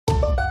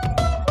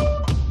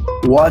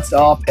What's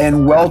up,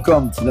 and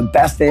welcome to the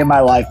Best Day of My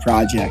Life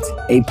Project,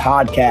 a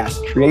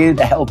podcast created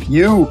to help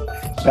you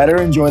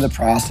better enjoy the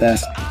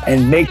process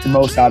and make the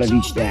most out of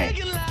each day.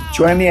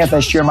 Join me as I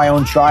share my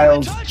own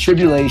trials,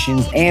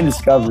 tribulations, and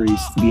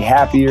discoveries to be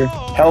happier,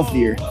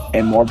 healthier,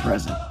 and more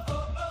present.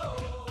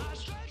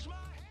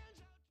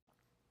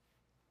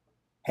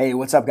 Hey,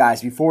 what's up,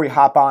 guys? Before we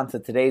hop on to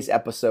today's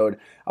episode,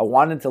 I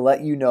wanted to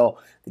let you know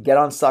the Get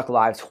Unstuck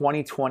Live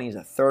 2020 is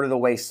a third of the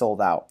way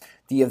sold out.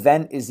 The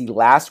event is the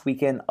last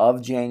weekend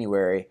of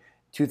January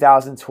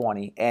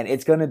 2020, and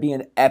it's going to be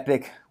an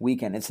epic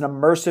weekend. It's an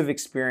immersive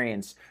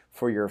experience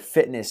for your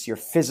fitness, your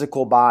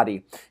physical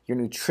body, your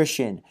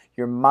nutrition,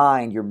 your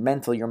mind, your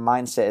mental, your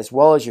mindset, as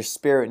well as your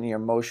spirit and your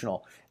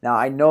emotional. Now,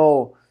 I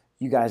know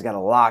you guys got a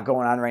lot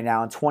going on right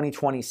now, and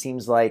 2020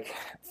 seems like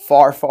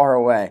far, far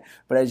away.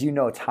 But as you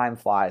know, time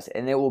flies,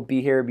 and it will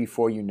be here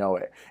before you know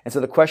it. And so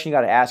the question you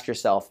got to ask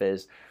yourself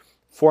is,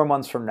 4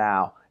 months from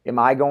now, am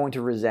I going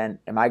to regret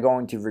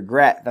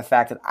the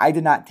fact that I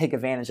did not take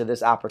advantage of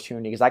this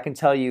opportunity? Because I can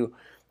tell you,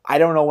 I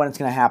don't know when it's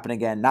going to happen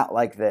again, not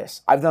like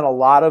this. I've done a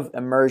lot of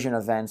immersion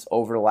events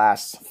over the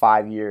last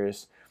 5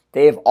 years.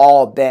 They have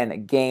all been a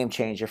game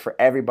changer for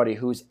everybody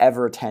who's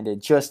ever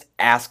attended. Just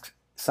ask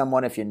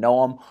someone if you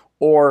know them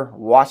or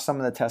watch some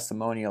of the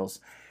testimonials.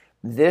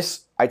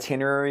 This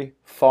itinerary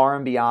far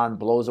and beyond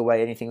blows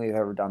away anything we've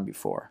ever done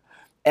before.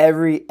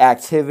 Every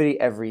activity,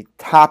 every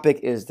topic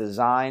is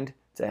designed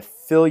to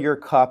fill your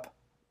cup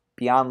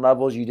beyond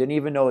levels you didn't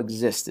even know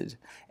existed.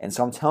 And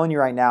so I'm telling you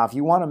right now, if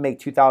you want to make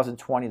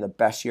 2020 the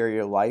best year of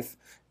your life,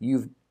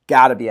 you've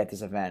got to be at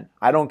this event.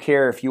 I don't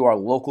care if you are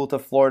local to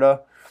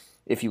Florida,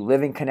 if you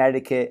live in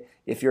Connecticut,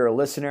 if you're a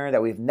listener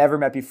that we've never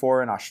met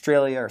before in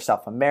Australia or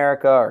South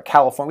America or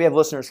California. We have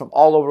listeners from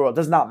all over the world.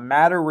 It does not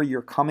matter where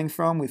you're coming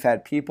from. We've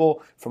had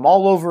people from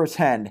all over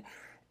attend,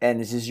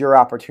 and this is your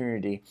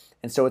opportunity.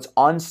 And so it's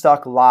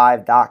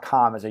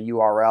unstucklive.com as a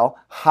URL.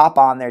 Hop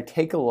on there,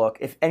 take a look.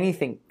 If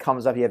anything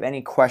comes up, you have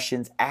any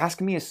questions, ask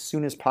me as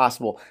soon as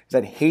possible, because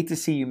I'd hate to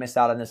see you miss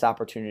out on this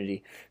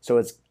opportunity. So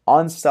it's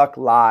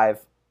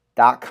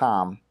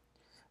unstucklive.com.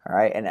 All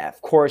right, and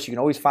of course, you can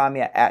always find me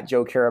at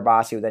Joe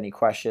Carabasi with any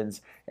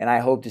questions, and I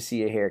hope to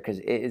see you here because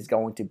it is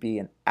going to be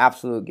an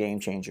absolute game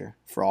changer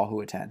for all who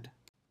attend.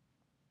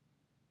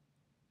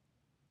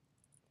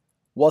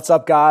 What's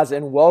up, guys,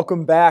 and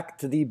welcome back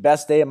to the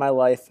Best Day of My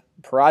Life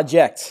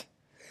Project,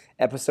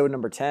 episode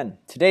number 10.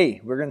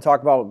 Today, we're going to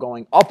talk about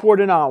going upward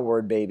and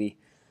onward, baby.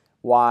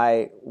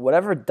 Why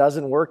whatever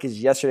doesn't work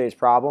is yesterday's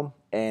problem,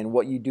 and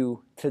what you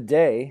do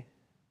today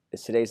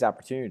is today's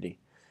opportunity.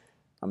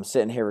 I'm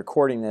sitting here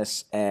recording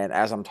this, and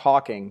as I'm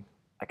talking,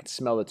 I can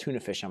smell the tuna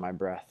fish on my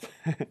breath,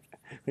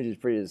 which is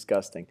pretty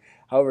disgusting.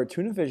 However,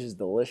 tuna fish is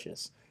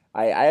delicious.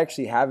 I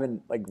actually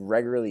haven't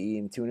regularly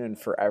eaten tuna in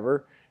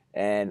forever,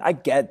 and I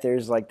get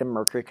there's the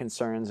mercury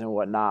concerns and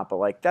whatnot,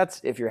 but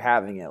that's if you're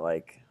having it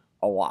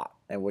a lot,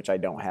 and which I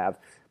don't have.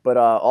 But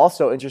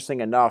also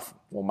interesting enough,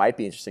 might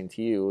be interesting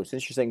to you, it's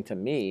interesting to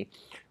me,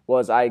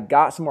 was I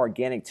got some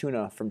organic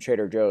tuna from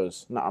Trader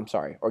Joe's. No, I'm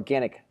sorry,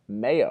 organic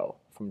mayo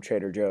from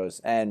Trader Joe's,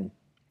 and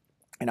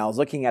I was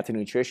looking at the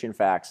nutrition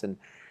facts, and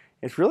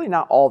it's really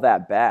not all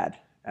that bad,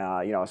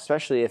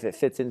 especially if it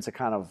fits into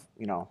kind of,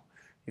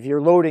 if you're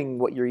loading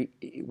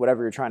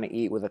whatever you're trying to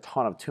eat with a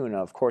ton of tuna,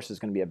 of course it's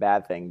going to be a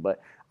bad thing.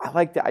 But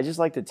I just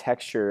like the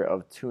texture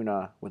of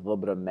tuna with a little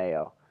bit of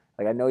mayo.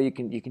 I know you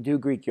can do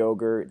Greek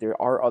yogurt. There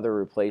are other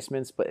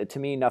replacements, but to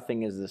me,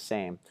 nothing is the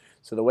same.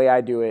 So the way I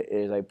do it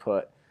is I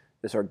put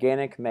this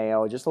organic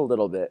mayo, just a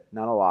little bit,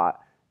 not a lot,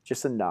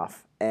 just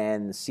enough,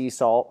 and sea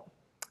salt,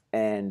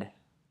 and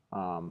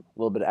a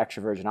little bit of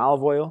extra virgin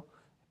olive oil,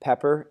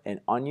 pepper,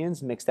 and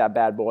onions. Mix that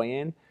bad boy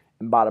in,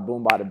 and bada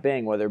boom, bada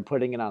bing. Whether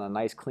putting it on a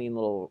nice, clean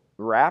little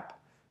wrap,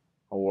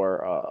 or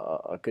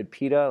a good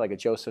pita, like a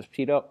Joseph's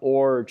pita,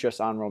 or just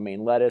on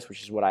romaine lettuce,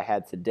 which is what I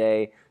had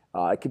today.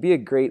 It could be a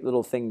great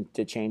little thing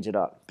to change it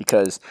up,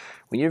 because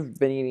when you've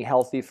been eating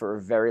healthy for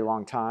a very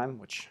long time,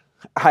 which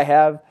I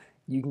have,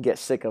 you can get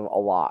sick of a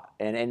lot.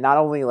 And not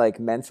only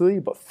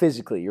mentally, but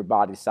physically, your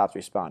body stops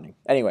responding.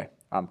 Anyway,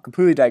 I'm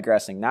completely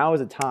digressing. Now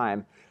is the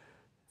time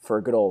for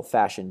a good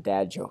old-fashioned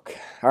dad joke.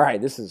 All right,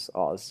 this is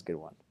a good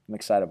one. I'm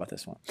excited about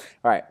this one.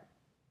 All right.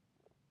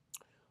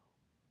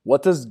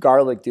 What does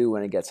garlic do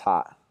when it gets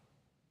hot?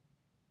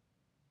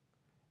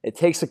 It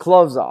takes the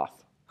cloves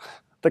off.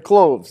 The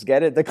cloves,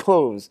 get it? The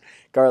cloves.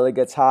 Garlic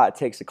gets hot, it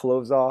takes the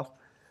cloves off.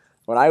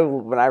 When I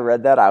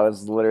read that, I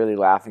was literally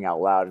laughing out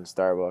loud in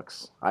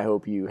Starbucks. I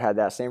hope you had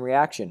that same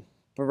reaction.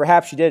 But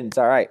perhaps you didn't. It's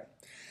all right.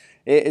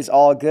 It is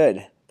all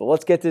good. But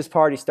let's get this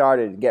party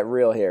started and get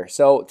real here.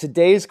 So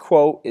today's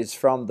quote is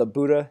from the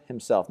Buddha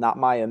himself, not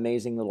my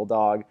amazing little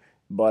dog,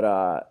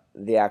 but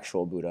the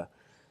actual Buddha.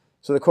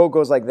 So the quote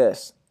goes like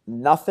this: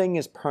 "Nothing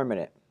is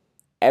permanent.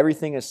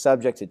 Everything is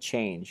subject to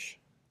change.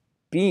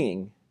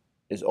 Being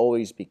is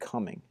always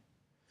becoming."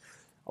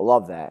 I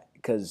love that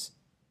because,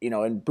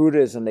 in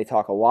Buddhism, they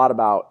talk a lot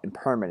about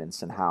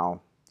impermanence and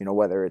how,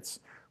 whether it's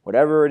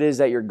whatever it is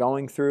that you're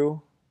going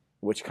through,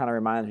 which kind of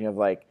reminds me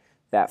of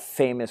that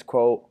famous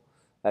quote,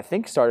 I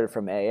think started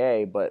from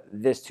AA, but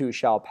this too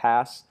shall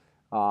pass,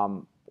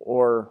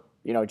 or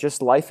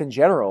just life in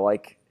general.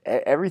 Like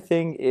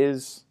everything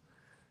is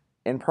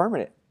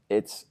impermanent.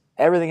 It's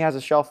everything has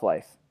a shelf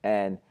life,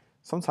 and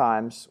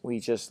sometimes we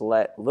just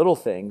let little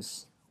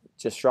things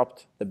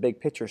disrupt the big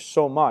picture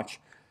so much.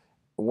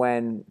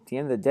 When at the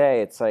end of the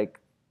day, it's like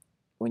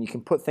when you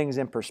can put things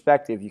in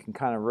perspective, you can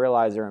kind of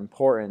realize their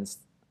importance.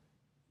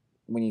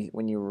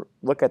 When you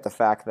look at the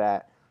fact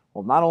that,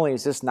 well, not only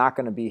is this not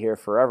going to be here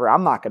forever,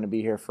 I'm not going to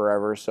be here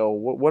forever. So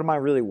what am I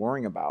really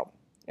worrying about?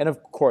 And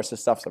of course,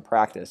 this stuff's a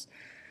practice.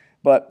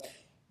 But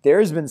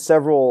there's been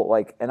several,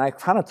 and I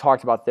kind of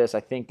talked about this,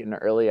 I think, in an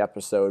early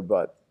episode,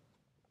 but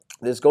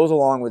this goes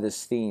along with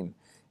this theme,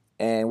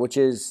 and which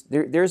is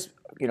there's,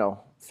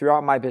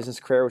 throughout my business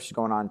career, which is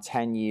going on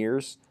 10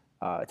 years,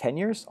 10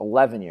 years?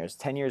 11 years.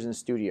 10 years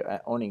in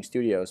owning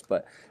studios,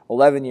 but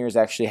 11 years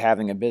actually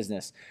having a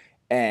business.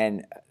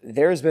 And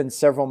there's been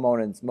several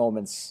moments,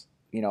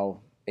 and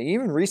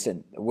even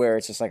recent, where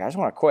it's just like, I just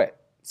want to quit.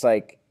 It's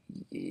like,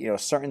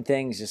 certain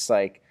things, just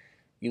like,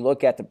 you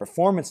look at the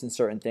performance in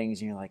certain things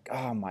and you're like,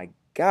 oh my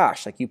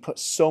gosh, like you put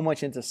so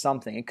much into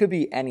something. It could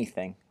be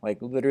anything,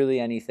 like literally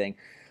anything.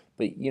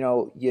 But,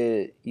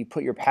 you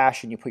put your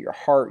passion, you put your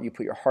heart, you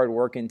put your hard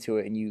work into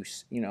it,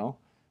 and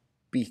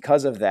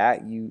because of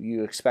that,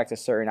 you expect a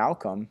certain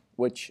outcome,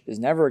 which is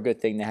never a good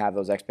thing to have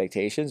those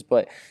expectations,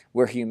 but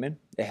we're human.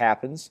 It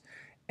happens.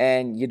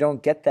 And you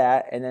don't get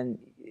that, and then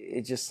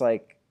it's just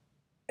like,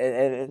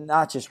 and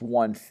not just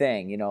one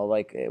thing,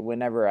 like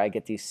whenever I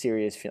get these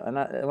serious feelings,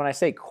 and when I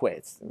say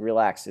quit,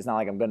 relax, it's not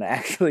like I'm going to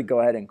actually go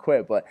ahead and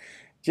quit, but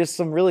just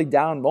some really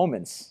down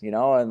moments,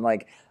 and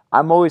like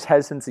I'm always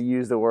hesitant to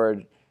use the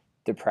word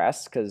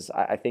depressed because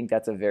I think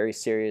that's a very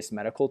serious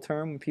medical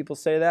term when people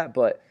say that,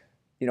 but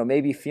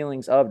maybe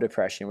feelings of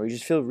depression where you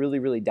just feel really,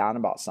 really down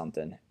about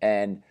something.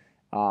 And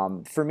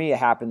for me, it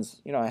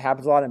happens a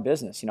lot in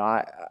business.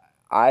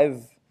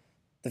 I've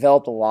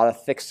developed a lot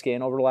of thick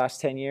skin over the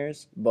last 10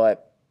 years,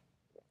 but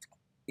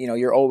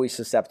you're always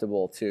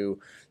susceptible to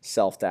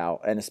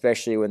self-doubt, and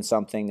especially when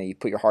something that you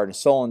put your heart and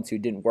soul into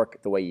didn't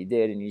work the way you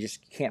did, and you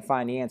just can't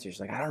find the answers.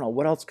 Like, I don't know,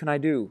 what else can I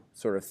do,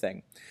 sort of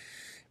thing.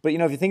 But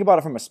if you think about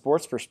it from a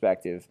sports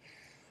perspective,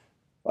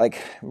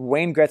 like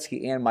Wayne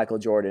Gretzky and Michael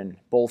Jordan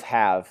both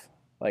have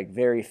like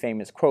very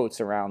famous quotes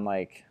around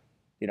like,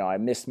 I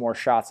missed more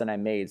shots than I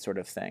made, sort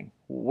of thing,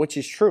 which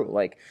is true.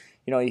 Like,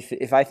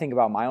 if I think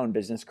about my own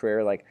business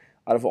career, like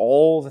out of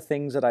all the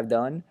things that I've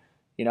done,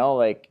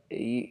 your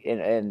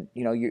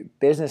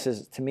business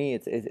is, to me,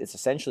 it's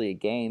essentially a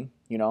game.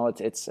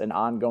 It's an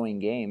ongoing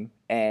game,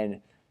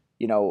 and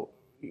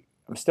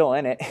I'm still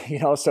in it.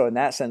 So in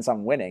that sense,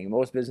 I'm winning.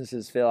 Most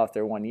businesses fail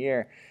after 1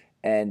 year,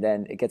 and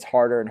then it gets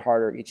harder and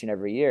harder each and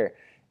every year.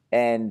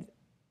 And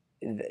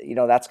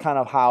that's kind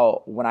of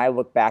how, when I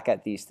look back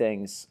at these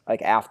things,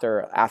 like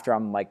after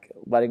I'm like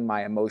letting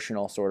my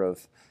emotional sort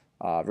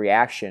of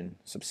reaction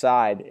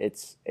subside,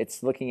 it's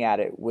looking at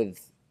it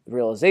with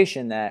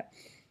realization that,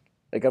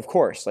 like, of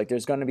course, like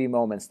there's going to be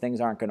moments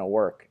things aren't going to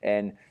work.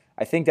 And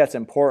I think that's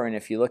important.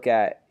 If you look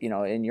at,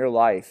 in your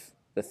life,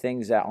 the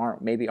things that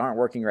aren't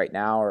working right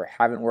now or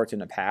haven't worked in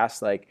the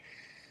past, like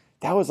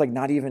that was like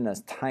not even a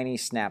tiny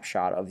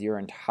snapshot of your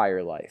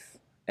entire life.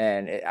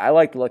 And I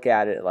like to look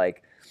at it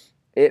like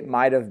it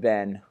might have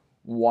been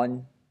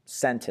one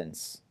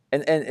sentence.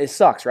 And it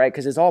sucks, right?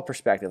 Because it's all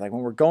perspective. Like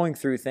when we're going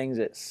through things,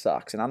 it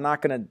sucks. And I'm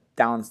not going to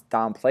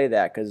downplay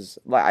that, because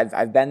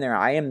I've been there.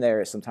 I am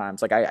there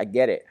sometimes. Like I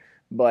get it.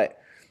 But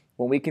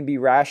when we can be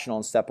rational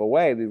and step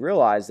away, we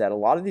realize that a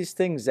lot of these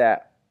things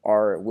that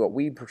are what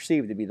we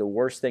perceive to be the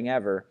worst thing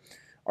ever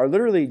are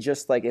literally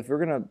just like, if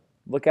we're going to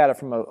look at it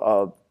from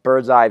a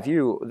bird's eye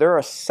view, they're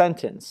a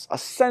sentence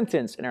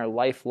in our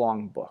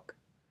lifelong book.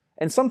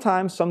 And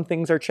sometimes some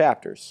things are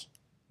chapters,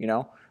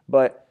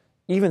 but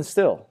even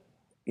still,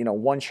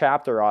 one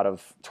chapter out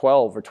of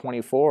 12 or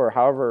 24, or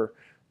however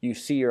you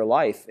see your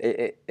life,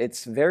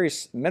 it's very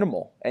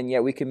minimal, and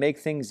yet we can make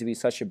things to be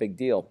such a big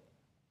deal.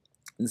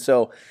 And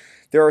so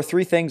there are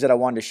 3 things that I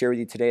wanted to share with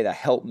you today that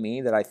help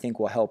me, that I think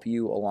will help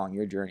you along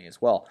your journey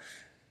as well.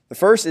 The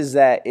first is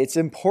that it's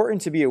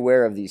important to be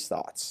aware of these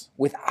thoughts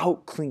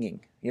without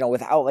clinging,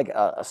 without like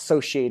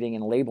associating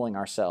and labeling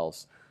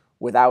ourselves,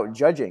 without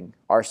judging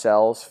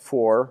ourselves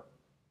for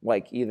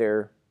like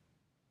either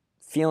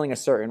feeling a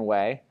certain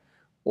way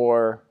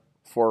or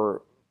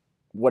for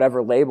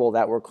whatever label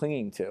that we're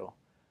clinging to.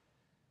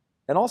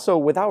 And also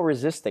without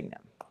resisting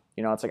them.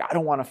 It's like, I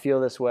don't want to feel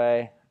this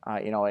way,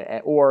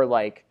 or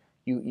like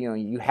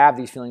you have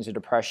these feelings of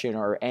depression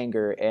or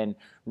anger, and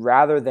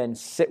rather than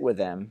sit with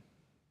them,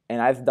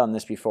 and I've done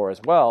this before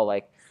as well,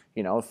 like,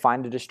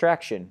 find a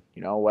distraction,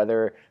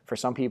 whether for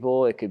some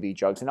people it could be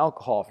drugs and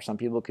alcohol, for some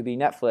people it could be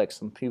Netflix,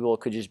 some people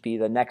it could just be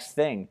the next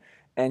thing,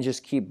 and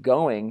just keep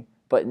going,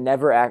 but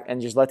never act, and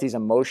just let these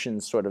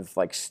emotions sort of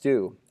like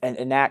stew.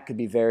 And that could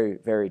be very,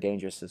 very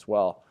dangerous as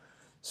well.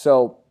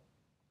 So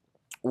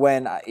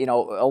when,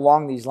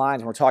 along these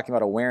lines, when we're talking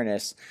about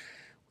awareness,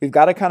 we've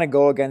got to kind of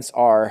go against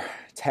our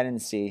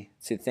tendency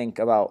to think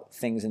about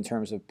things in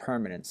terms of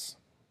permanence.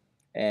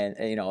 And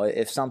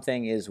if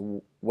something is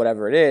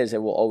whatever it is,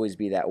 it will always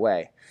be that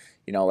way.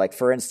 Like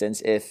for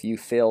instance, if you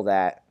feel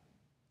that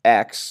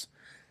X,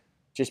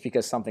 just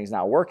because something's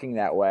not working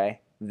that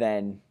way,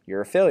 then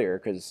you're a failure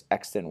because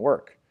X didn't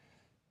work.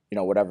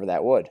 Whatever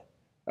that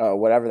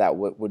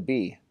would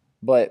be.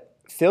 But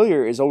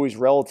failure is always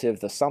relative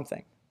to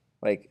something.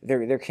 Like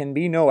there can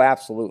be no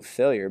absolute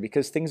failure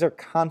because things are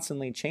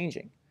constantly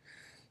changing.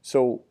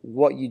 So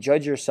what you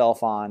judge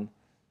yourself on,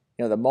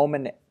 the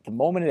moment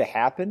it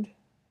happened,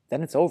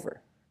 then it's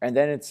over, and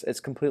then it's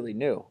completely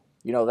new.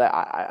 That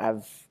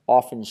I've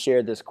often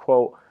shared this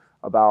quote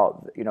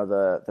about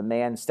the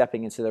man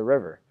stepping into the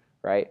river,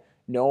 right?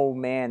 No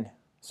man,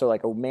 so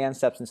like a man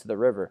steps into the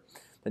river,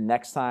 the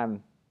next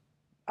time,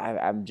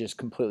 I'm just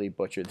completely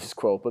butchered this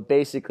quote, but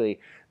basically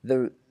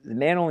the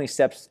man only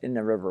steps in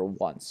the river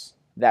once.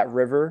 That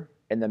river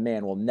and the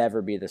man will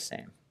never be the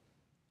same,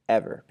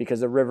 ever, because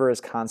the river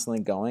is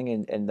constantly going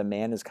and the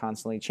man is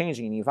constantly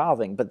changing and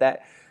evolving. But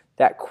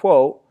that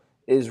quote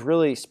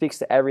really speaks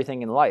to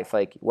everything in life,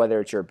 like whether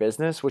it's your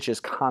business, which is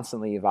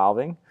constantly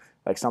evolving,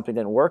 like something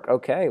didn't work,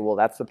 okay, well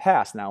that's the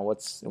past. Now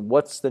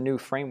what's the new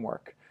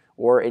framework?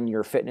 Or in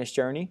your fitness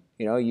journey,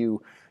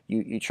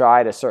 you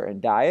tried a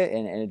certain diet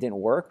and it didn't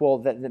work. Well,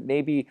 that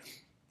maybe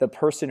the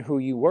person who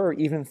you were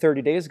even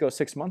 30 days ago,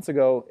 6 months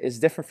ago, is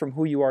different from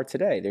who you are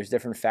today. There's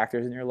different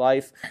factors in your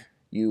life.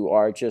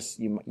 Your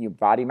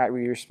body might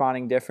be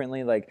responding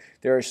differently. Like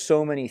there are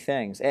so many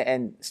things.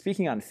 And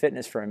speaking on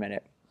fitness for a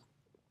minute,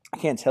 I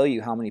can't tell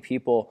you how many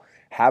people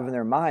have in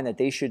their mind that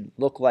they should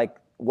look like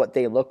what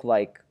they look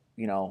like,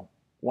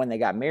 when they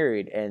got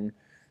married, and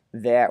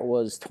that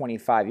was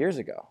 25 years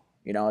ago.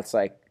 It's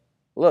like,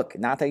 look,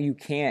 not that you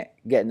can't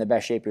get in the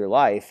best shape of your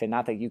life, and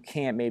not that you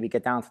can't maybe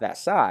get down to that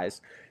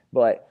size,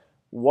 but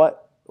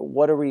what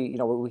are we,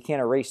 we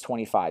can't erase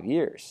 25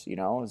 years,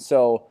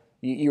 So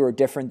you were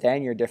different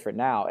then, you're different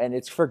now, and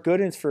it's for good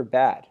and it's for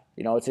bad.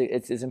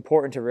 It's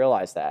important to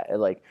realize that.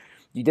 Like,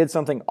 you did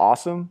something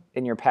awesome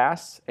in your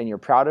past and you're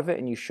proud of it,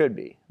 and you should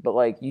be. But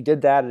like, you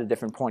did that at a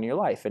different point in your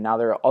life, and now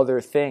there are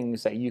other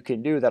things that you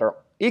can do that are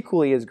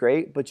equally as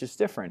great, but just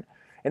different.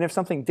 And if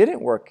something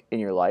didn't work in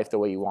your life the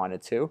way you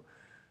wanted to,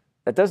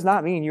 that does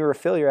not mean you're a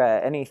failure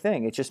at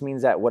anything. It just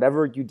means that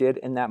whatever you did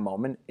in that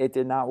moment, it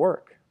did not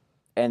work.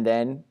 And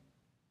then,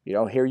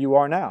 here you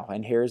are now,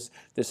 and here's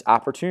this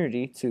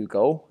opportunity to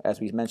go, as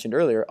we mentioned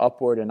earlier,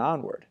 upward and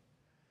onward.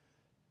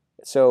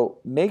 So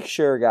make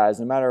sure, guys,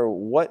 no matter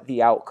what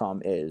the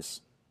outcome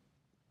is,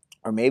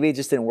 or maybe it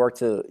just didn't work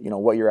to,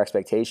 what your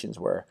expectations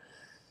were,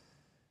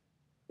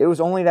 it was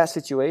only that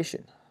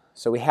situation.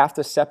 So we have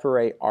to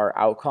separate our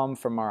outcome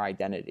from our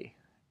identity.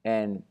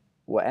 And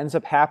what ends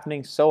up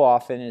happening so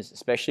often is,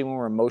 especially when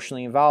we're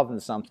emotionally involved in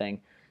something,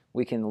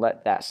 we can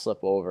let that slip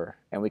over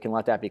and we can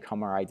let that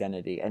become our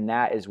identity. And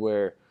that is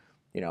where,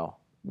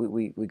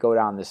 we go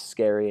down this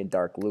scary and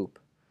dark loop.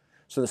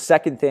 So the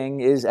second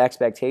thing is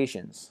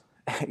expectations.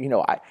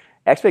 I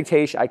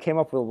came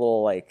up with a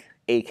little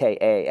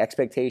AKA.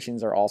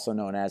 Expectations are also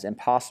known as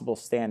impossible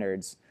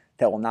standards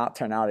that will not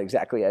turn out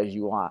exactly as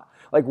you want.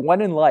 Like,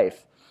 when in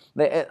life,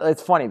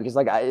 it's funny because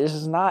this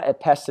is not a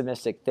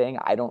pessimistic thing.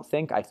 I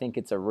think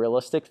it's a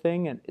realistic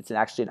thing, and it's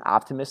actually an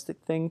optimistic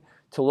thing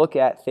to look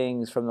at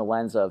things from the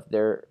lens of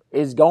there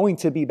is going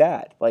to be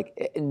bad.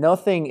 Like,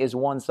 nothing is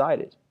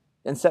one-sided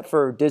except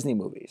for Disney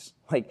movies.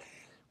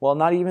 Well,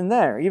 not even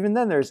there. Even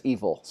then there's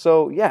evil.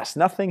 So yes,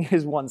 nothing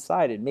is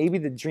one-sided. Maybe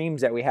the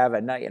dreams that we have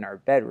at night in our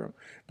bedroom.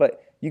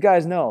 But you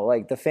guys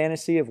know, the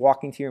fantasy of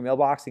walking to your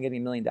mailbox and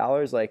getting $1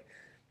 million,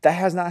 that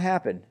has not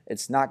happened.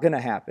 It's not going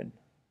to happen.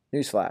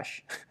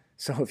 Newsflash.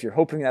 So if you're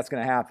hoping that's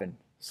going to happen,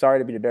 sorry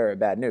to be the bearer of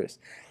bad news.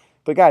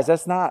 But guys,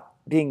 that's not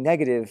being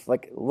negative,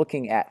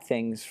 looking at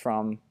things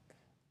from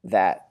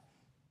that,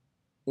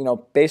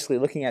 basically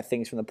looking at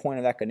things from the point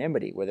of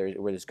equanimity, where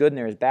there's good and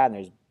there's bad and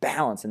there's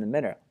balance in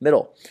the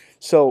middle.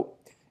 So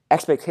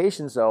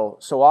expectations, though,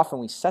 so often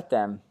we set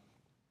them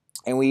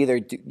and we either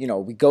do,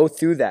 we go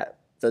through that,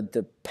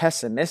 the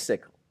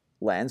pessimistic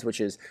lens,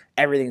 which is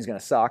everything's going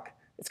to suck,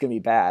 it's going to be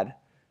bad,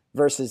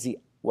 versus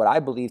what I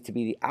believe to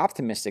be the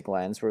optimistic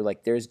lens, where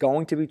there's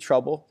going to be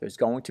trouble, there's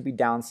going to be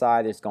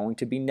downside, there's going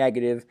to be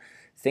negative,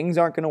 things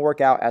aren't going to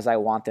work out as I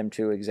want them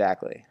to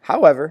exactly.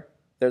 However,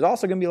 there's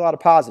also going to be a lot of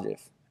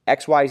positive.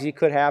 XYZ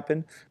could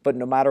happen, but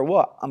no matter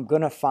what, I'm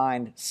going to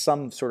find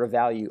some sort of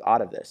value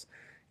out of this.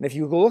 And if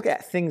you look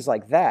at things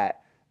like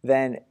that,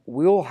 then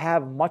we'll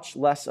have much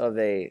less of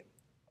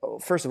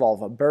first of all,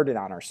 of a burden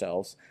on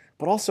ourselves,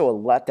 but also a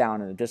letdown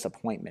and a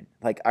disappointment.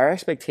 Our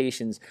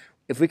expectations,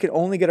 if we could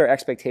only get our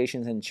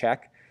expectations in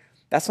check,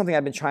 that's something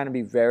I've been trying to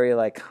be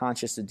very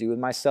conscious to do with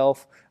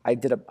myself. We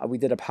did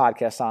a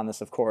podcast on this,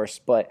 of course,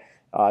 but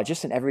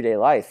just in everyday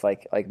life,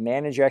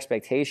 manage your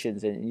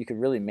expectations, and you can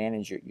really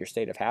manage your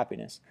state of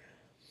happiness.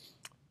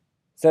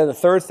 So the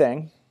third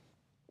thing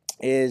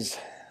is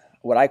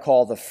what I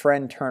call the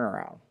friend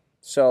turnaround.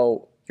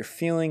 So you're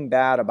feeling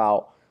bad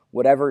about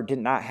whatever did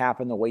not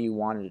happen the way you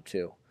wanted it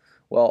to.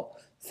 Well,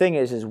 thing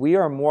is we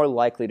are more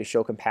likely to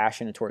show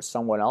compassion towards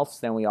someone else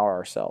than we are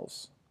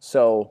ourselves.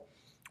 So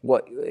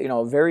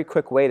a very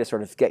quick way to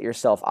sort of get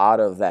yourself out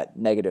of that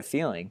negative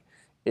feeling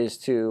is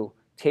to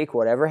take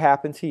whatever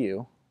happened to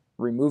you,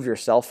 remove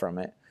yourself from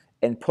it,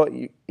 and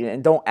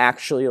don't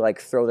actually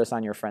like throw this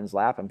on your friend's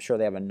lap. I'm sure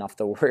they have enough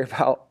to worry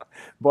about.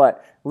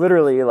 But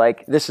literally,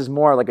 like, this is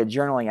more like a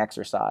journaling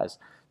exercise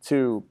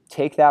to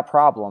take that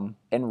problem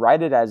and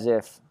write it as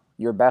if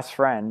your best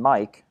friend,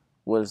 Mike,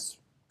 was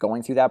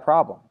going through that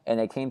problem and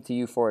they came to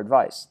you for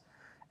advice.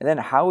 And then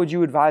how would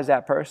you advise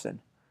that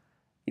person?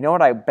 You know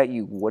what I bet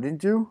you wouldn't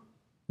do?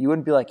 You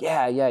wouldn't be like,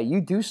 yeah,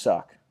 you do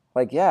suck.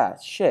 Like, yeah,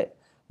 shit.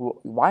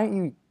 Why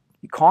aren't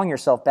you calling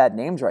yourself bad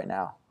names right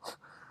now?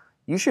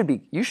 You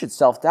should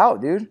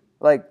self-doubt, dude.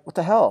 Like, what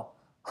the hell?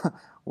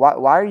 Why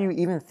are you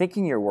even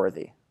thinking you're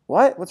worthy?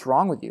 What's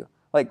wrong with you?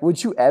 Like,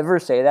 would you ever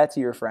say that to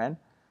your friend?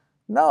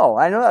 No,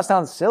 I know that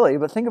sounds silly,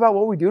 but think about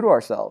what we do to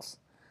ourselves.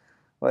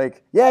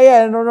 Like,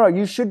 no,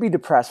 you should be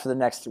depressed for the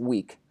next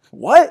week.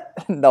 What?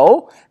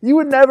 No, you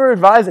would never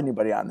advise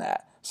anybody on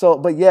that. So,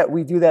 but yet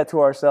we do that to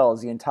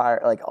ourselves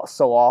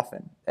so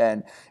often.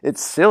 And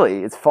it's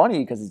silly. It's funny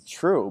because it's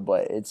true,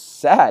 but it's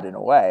sad in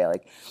a way.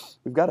 Like,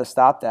 we've got to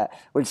stop that,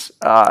 which,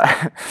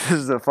 this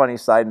is a funny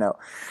side note.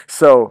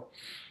 So,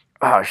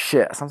 oh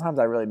shit, sometimes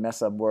I really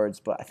mess up words,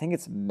 but I think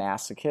it's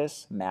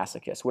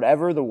masochist,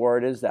 whatever the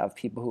word is that of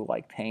people who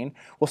like pain.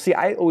 Well, see,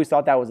 I always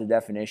thought that was a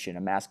definition.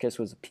 A masochist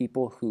was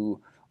people who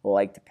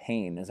liked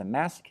pain as a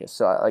masochist.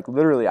 So like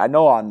literally, I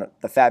know on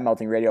the Fat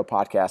Melting Radio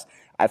podcast,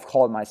 I've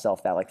called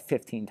myself that like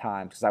 15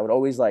 times because I would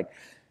always like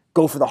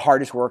go for the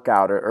hardest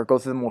workout or go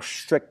through the most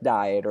strict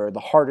diet or the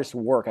hardest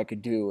work I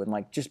could do and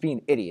like just be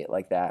an idiot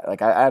like that.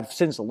 Like I've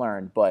since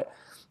learned, but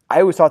I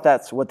always thought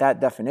that's what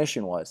that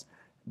definition was.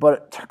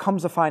 But it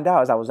comes to find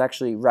out, as I was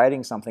actually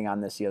writing something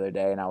on this the other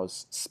day and I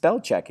was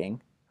spell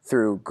checking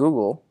through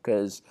Google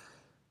because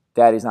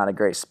Daddy's not a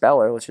great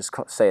speller, let's just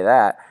say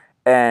that.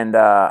 And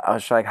I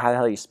was like, how the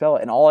hell do you spell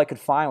it? And all I could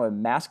find with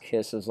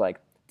masochist is like,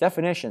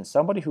 definition,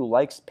 somebody who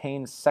likes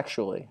pain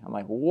sexually. I'm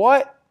like,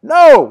 what?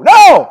 No,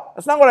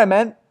 that's not what I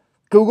meant.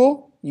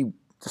 Google, you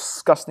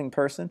disgusting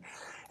person.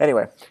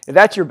 Anyway, if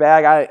that's your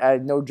bag, I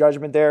had no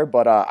judgment there,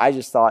 but I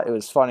just thought it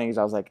was funny because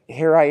I was like,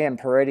 here I am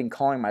parading,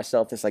 calling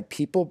myself this, like,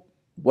 people,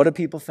 what do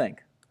people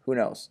think? Who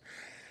knows?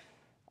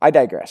 I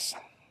digress.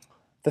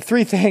 The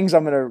three things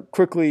I'm going to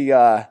quickly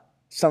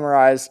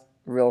summarize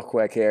real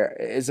quick here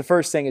is the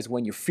first thing is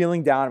when you're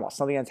feeling down about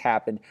something that's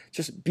happened,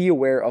 just be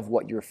aware of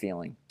what you're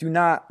feeling. Do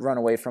not run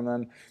away from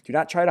them. Do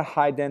not try to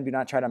hide them. Do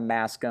not try to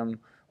mask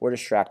them or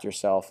distract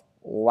yourself.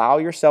 Allow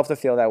yourself to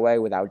feel that way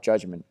without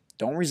judgment.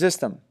 Don't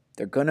resist them.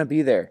 They're going to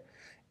be there.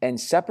 And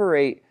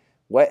separate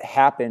what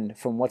happened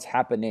from what's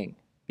happening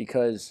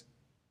because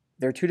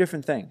they're two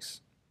different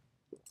things.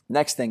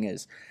 Next thing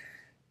is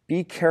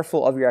be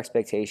careful of your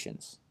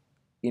expectations.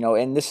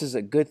 And this is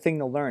a good thing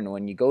to learn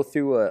when you go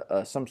through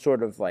some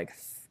sort of like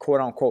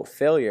quote unquote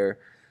failure.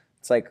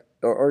 It's like,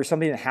 or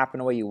something that happened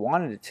the way you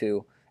wanted it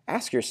to.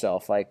 Ask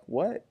yourself,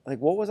 what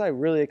was I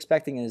really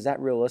expecting, and is that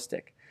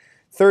realistic?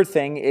 Third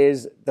thing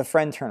is the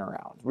friend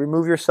turnaround.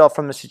 Remove yourself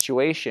from the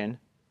situation,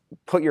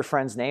 put your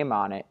friend's name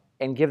on it,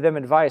 and give them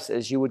advice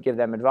as you would give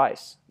them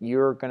advice.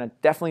 You're going to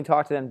definitely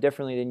talk to them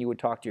differently than you would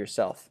talk to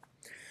yourself.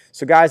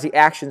 So guys, the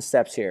action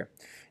steps here.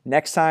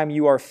 Next time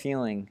you are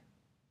feeling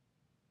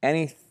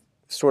any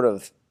small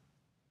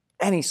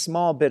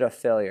bit of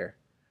failure,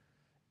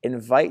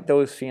 invite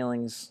those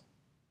feelings,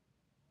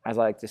 as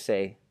I like to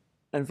say,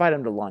 invite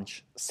them to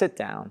lunch. Sit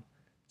down,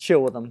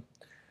 chill with them,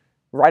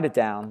 write it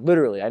down.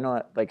 Literally, I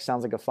know that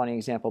sounds like a funny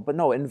example, but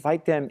no,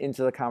 invite them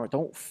into the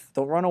conversation.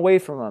 Don't run away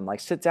from them.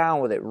 Sit down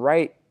with it.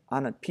 Write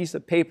on a piece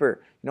of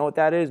paper. You know what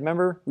that is?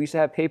 Remember, we used to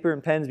have paper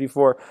and pens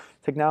before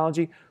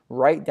technology.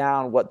 Write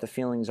down what the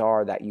feelings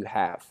are that you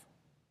have,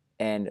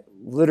 and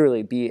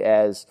literally be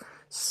as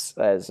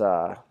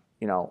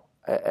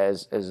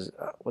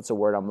what's the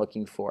word I'm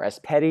looking for? As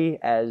petty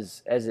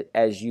as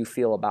you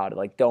feel about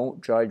it.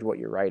 Don't judge what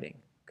you're writing.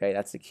 Okay,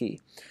 that's the key.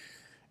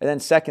 And then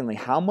secondly,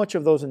 how much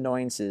of those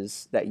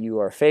annoyances that you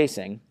are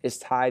facing is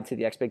tied to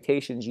the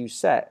expectations you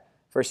set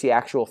versus the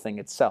actual thing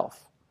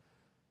itself?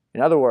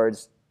 In other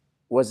words,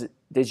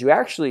 did you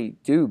actually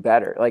do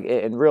better?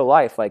 In real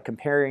life,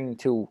 comparing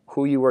to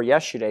who you were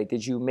yesterday,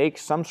 did you make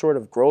some sort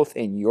of growth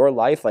in your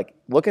life?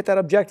 Look at that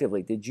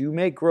objectively. Did you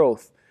make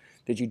growth?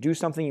 Did you do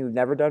something you've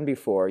never done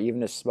before,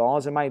 even as small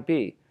as it might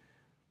be?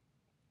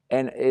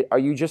 And are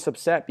you just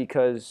upset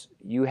because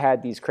you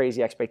had these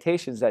crazy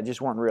expectations that just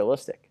weren't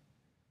realistic?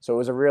 So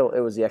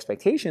it was the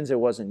expectations,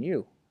 it wasn't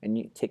you. And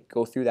you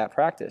go through that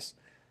practice.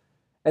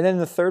 And then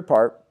the third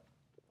part,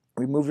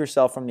 remove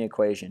yourself from the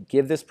equation.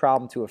 Give this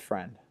problem to a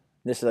friend.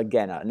 This is,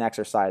 again, an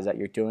exercise that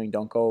you're doing.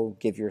 Don't go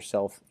give your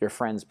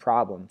friends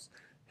problems.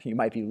 You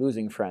might be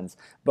losing friends.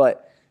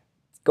 But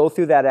go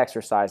through that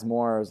exercise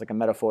more as a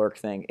metaphoric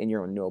thing in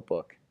your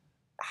notebook.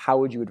 How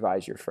would you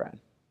advise your friend?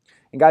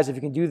 And guys, if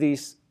you can do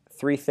these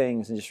three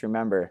things and just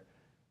remember,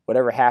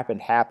 whatever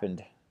happened,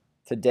 happened.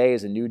 Today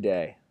is a new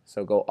day.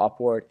 So go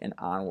upward and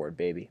onward,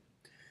 baby.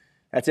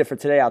 That's it for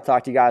today. I'll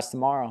talk to you guys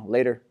tomorrow.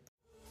 Later.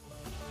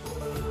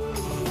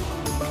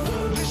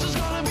 This is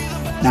gonna be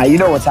the best. Now you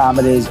know what time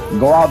it is.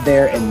 Go out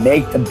there and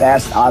make the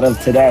best out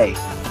of today.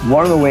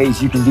 One of the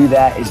ways you can do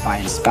that is by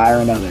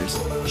inspiring others.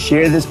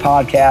 Share this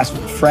podcast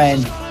with a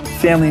friend,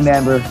 family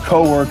member,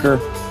 coworker,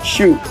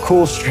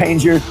 cool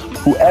stranger,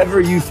 whoever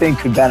you think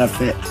could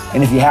benefit.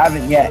 And if you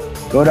haven't yet,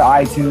 go to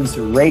iTunes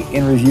to rate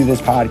and review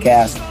this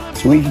podcast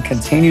so we can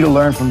continue to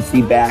learn from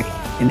feedback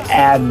and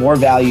add more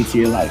value to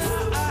your life.